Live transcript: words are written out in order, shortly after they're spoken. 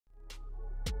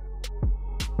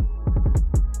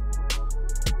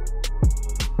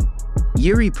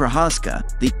Jiri Prochazka,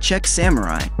 the Czech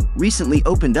samurai, recently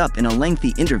opened up in a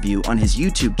lengthy interview on his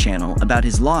YouTube channel about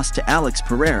his loss to Alex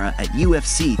Pereira at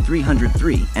UFC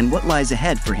 303 and what lies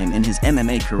ahead for him in his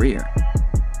MMA career.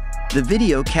 The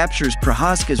video captures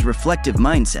Prochazka's reflective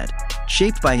mindset,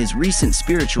 shaped by his recent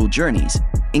spiritual journeys,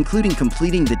 including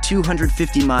completing the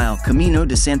 250-mile Camino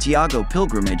de Santiago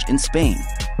pilgrimage in Spain.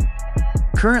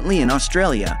 Currently in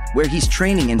Australia, where he's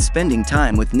training and spending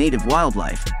time with native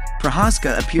wildlife,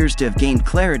 Prochazka appears to have gained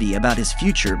clarity about his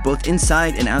future both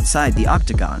inside and outside the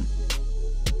octagon.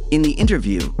 In the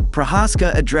interview,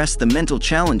 Prochazka addressed the mental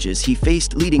challenges he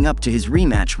faced leading up to his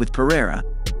rematch with Pereira,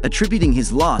 attributing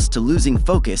his loss to losing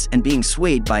focus and being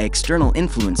swayed by external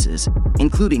influences,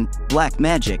 including black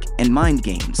magic and mind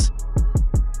games.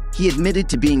 He admitted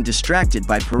to being distracted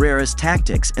by Pereira's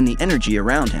tactics and the energy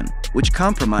around him, which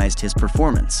compromised his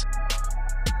performance.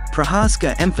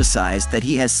 Prochazka emphasized that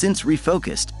he has since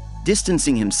refocused,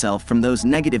 distancing himself from those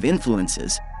negative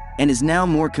influences, and is now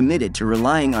more committed to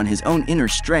relying on his own inner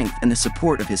strength and the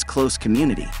support of his close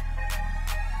community.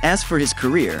 As for his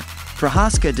career,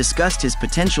 Prochazka discussed his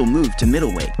potential move to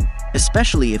middleweight,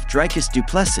 especially if If Du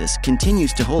Plessis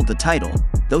continues to hold the title,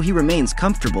 though he remains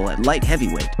comfortable at light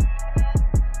heavyweight.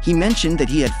 He mentioned that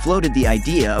he had floated the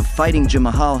idea of fighting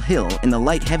Jamahal Hill in the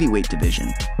light heavyweight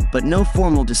division, but no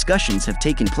formal discussions have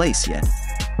taken place yet.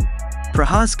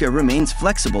 Prochazka remains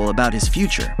flexible about his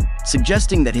future,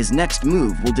 suggesting that his next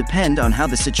move will depend on how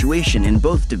the situation in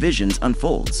both divisions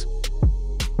unfolds.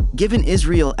 Given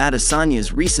Israel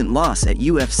Adesanya's recent loss at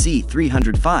UFC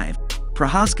 305,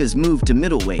 Prochazka's move to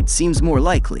middleweight seems more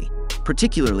likely,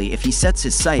 particularly if he sets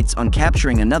his sights on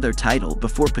capturing another title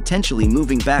before potentially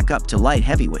moving back up to light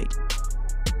heavyweight.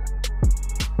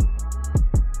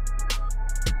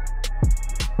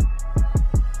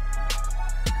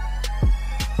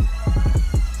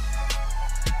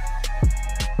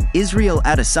 Israel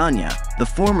Adesanya, the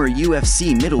former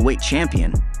UFC middleweight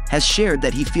champion, has shared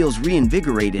that he feels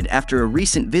reinvigorated after a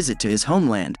recent visit to his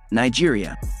homeland,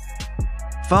 Nigeria.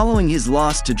 Following his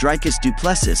loss to If Du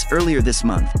Plessis earlier this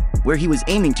month, where he was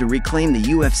aiming to reclaim the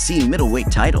UFC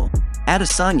middleweight title,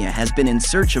 Adesanya has been in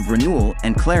search of renewal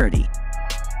and clarity.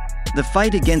 The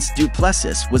fight against Du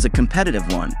Plessis was a competitive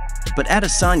one, but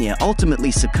Adesanya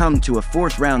ultimately succumbed to a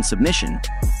fourth-round submission,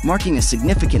 marking a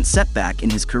significant setback in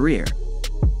his career.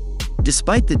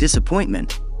 Despite the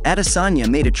disappointment, Adesanya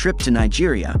made a trip to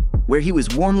Nigeria, where he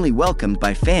was warmly welcomed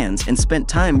by fans and spent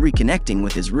time reconnecting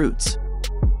with his roots.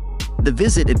 The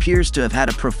visit appears to have had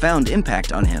a profound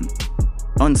impact on him.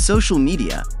 On social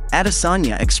media,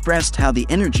 Adesanya expressed how the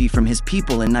energy from his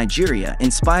people in Nigeria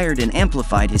inspired and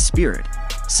amplified his spirit,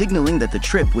 signaling that the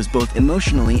trip was both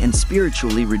emotionally and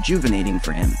spiritually rejuvenating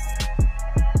for him.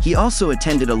 He also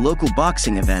attended a local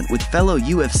boxing event with fellow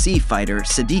UFC fighter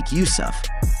Sadiq Yusuf,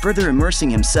 further immersing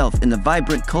himself in the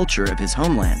vibrant culture of his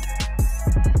homeland.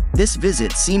 This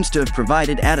visit seems to have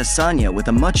provided Adesanya with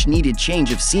a much-needed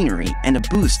change of scenery and a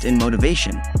boost in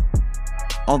motivation.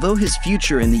 Although his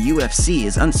future in the UFC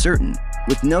is uncertain,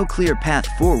 with no clear path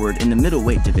forward in the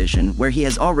middleweight division where he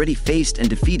has already faced and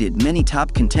defeated many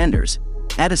top contenders,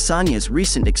 Adesanya's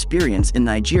recent experience in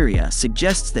Nigeria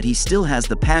suggests that he still has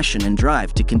the passion and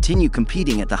drive to continue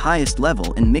competing at the highest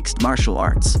level in mixed martial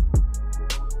arts.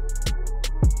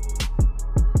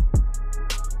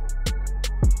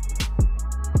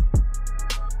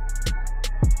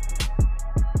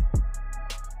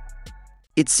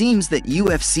 It seems that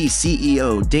UFC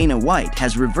CEO Dana White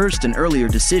has reversed an earlier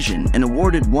decision and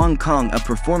awarded Wang Cong a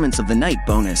Performance of the Night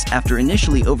bonus after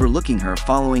initially overlooking her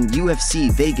following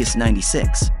UFC Vegas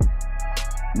 96.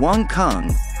 Wang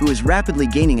Cong, who is rapidly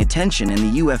gaining attention in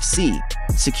the UFC,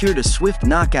 secured a swift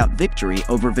knockout victory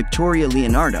over Victoria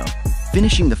Leonardo,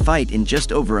 finishing the fight in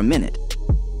just over a minute.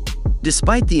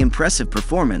 Despite the impressive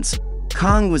performance,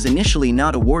 Cong was initially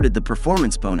not awarded the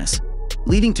performance bonus,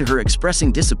 leading to her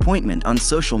expressing disappointment on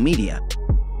social media.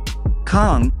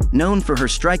 Cong, known for her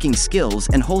striking skills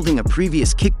and holding a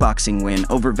previous kickboxing win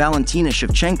over Valentina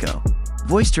Shevchenko,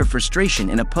 voiced her frustration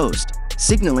in a post,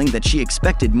 signaling that she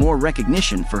expected more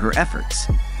recognition for her efforts.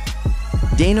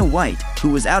 Dana White, who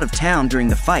was out of town during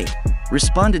the fight,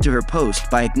 responded to her post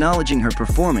by acknowledging her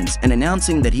performance and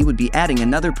announcing that he would be adding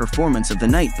another Performance of the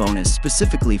Night bonus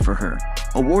specifically for her,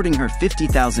 awarding her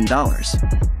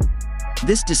 $50,000.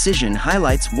 This decision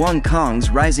highlights Wang Cong's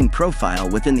rising profile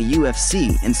within the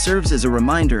UFC and serves as a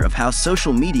reminder of how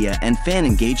social media and fan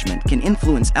engagement can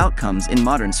influence outcomes in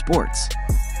modern sports.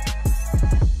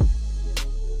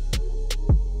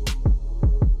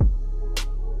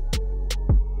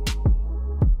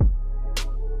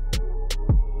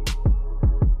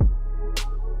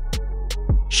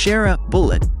 Shara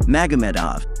Bullet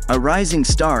Magomedov, a rising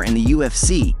star in the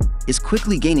UFC, is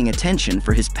quickly gaining attention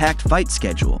for his packed fight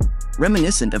schedule,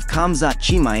 reminiscent of Khamzat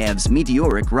Chimaev's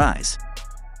meteoric rise.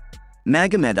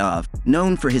 Magomedov,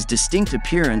 known for his distinct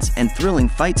appearance and thrilling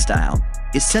fight style,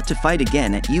 is set to fight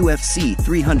again at UFC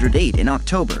 308 in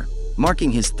October,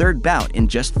 marking his third bout in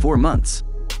just 4 months.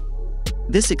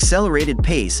 This accelerated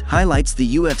pace highlights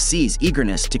the UFC's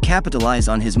eagerness to capitalize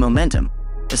on his momentum,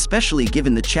 especially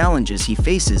given the challenges he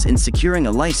faces in securing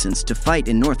a license to fight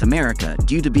in North America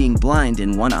due to being blind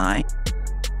in one eye.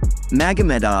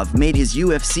 Magomedov made his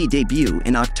UFC debut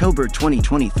in October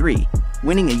 2023,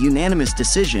 winning a unanimous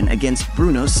decision against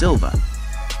Bruno Silva.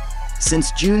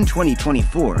 Since June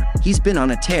 2024, he's been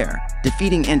on a tear,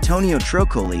 defeating Antonio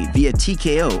Trocoli via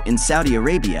TKO in Saudi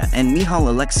Arabia and Michal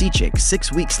Aleksiejczyk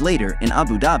 6 weeks later in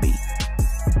Abu Dhabi.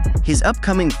 His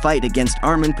upcoming fight against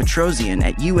Armen Petrosyan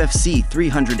at UFC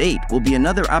 308 will be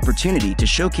another opportunity to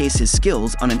showcase his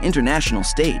skills on an international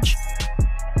stage.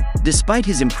 Despite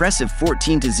his impressive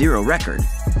 14-0 record,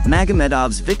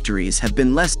 Magomedov's victories have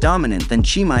been less dominant than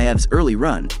Chimaev's early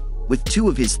run, with 2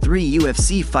 of his 3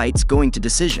 UFC fights going to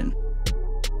decision.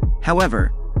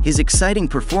 However, his exciting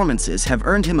performances have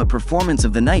earned him a Performance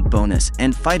of the Night bonus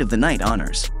and Fight of the Night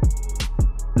honors.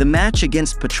 The match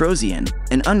against Petrosyan,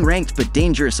 an unranked but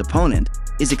dangerous opponent,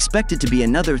 is expected to be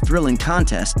another thrilling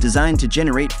contest designed to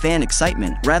generate fan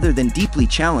excitement rather than deeply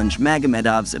challenge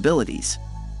Magomedov's abilities.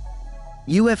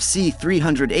 UFC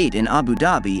 308 in Abu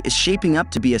Dhabi is shaping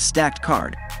up to be a stacked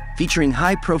card, featuring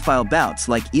high-profile bouts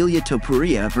like Ilia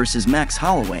Topuria vs. Max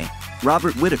Holloway,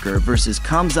 Robert Whittaker vs.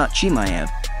 Khamzat Chimaev,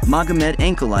 Magomed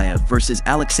Ankalaev vs.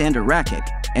 Alexander Rakic,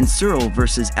 and Cyril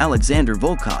vs. Alexander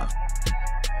Volkov.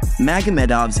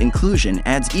 Magomedov's inclusion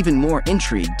adds even more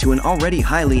intrigue to an already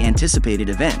highly anticipated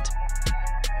event.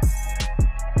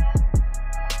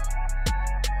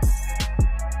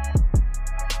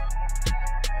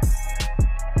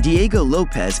 Diego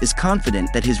Lopes is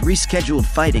confident that his rescheduled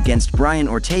fight against Brian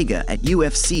Ortega at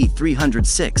UFC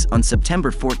 306 on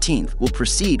September 14th will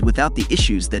proceed without the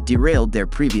issues that derailed their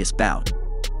previous bout.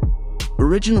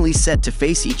 Originally set to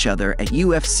face each other at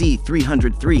UFC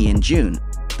 303 in June,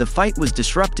 the fight was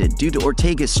disrupted due to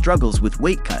Ortega's struggles with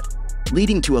weight cut,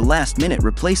 leading to a last-minute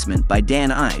replacement by Dan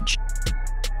Ige.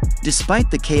 Despite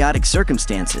the chaotic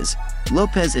circumstances,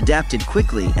 Lopes adapted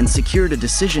quickly and secured a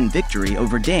decision victory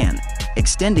over Dan,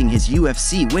 extending his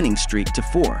UFC winning streak to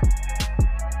 4.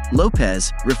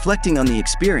 Lopes, reflecting on the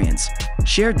experience,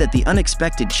 shared that the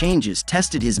unexpected changes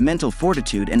tested his mental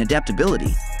fortitude and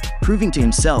adaptability, proving to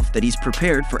himself that he's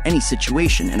prepared for any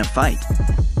situation in a fight.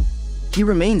 He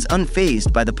remains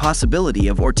unfazed by the possibility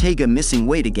of Ortega missing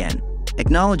weight again,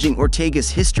 acknowledging Ortega's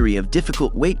history of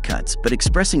difficult weight cuts but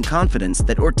expressing confidence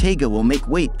that Ortega will make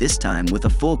weight this time with a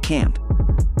full camp.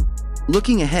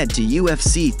 Looking ahead to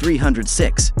UFC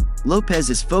 306, Lopes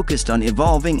is focused on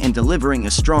evolving and delivering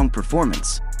a strong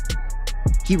performance.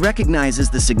 He recognizes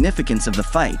the significance of the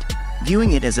fight,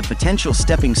 viewing it as a potential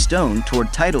stepping stone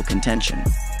toward title contention.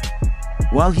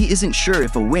 While he isn't sure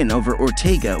if a win over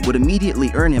Ortega would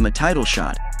immediately earn him a title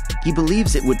shot, he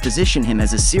believes it would position him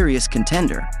as a serious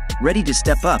contender, ready to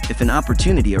step up if an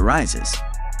opportunity arises.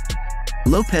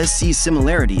 Lopes sees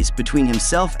similarities between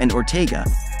himself and Ortega,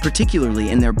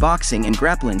 particularly in their boxing and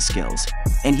grappling skills,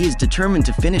 and he is determined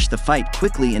to finish the fight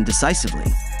quickly and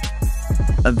decisively.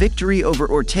 A victory over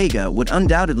Ortega would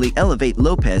undoubtedly elevate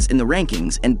Lopes in the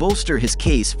rankings and bolster his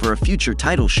case for a future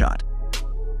title shot.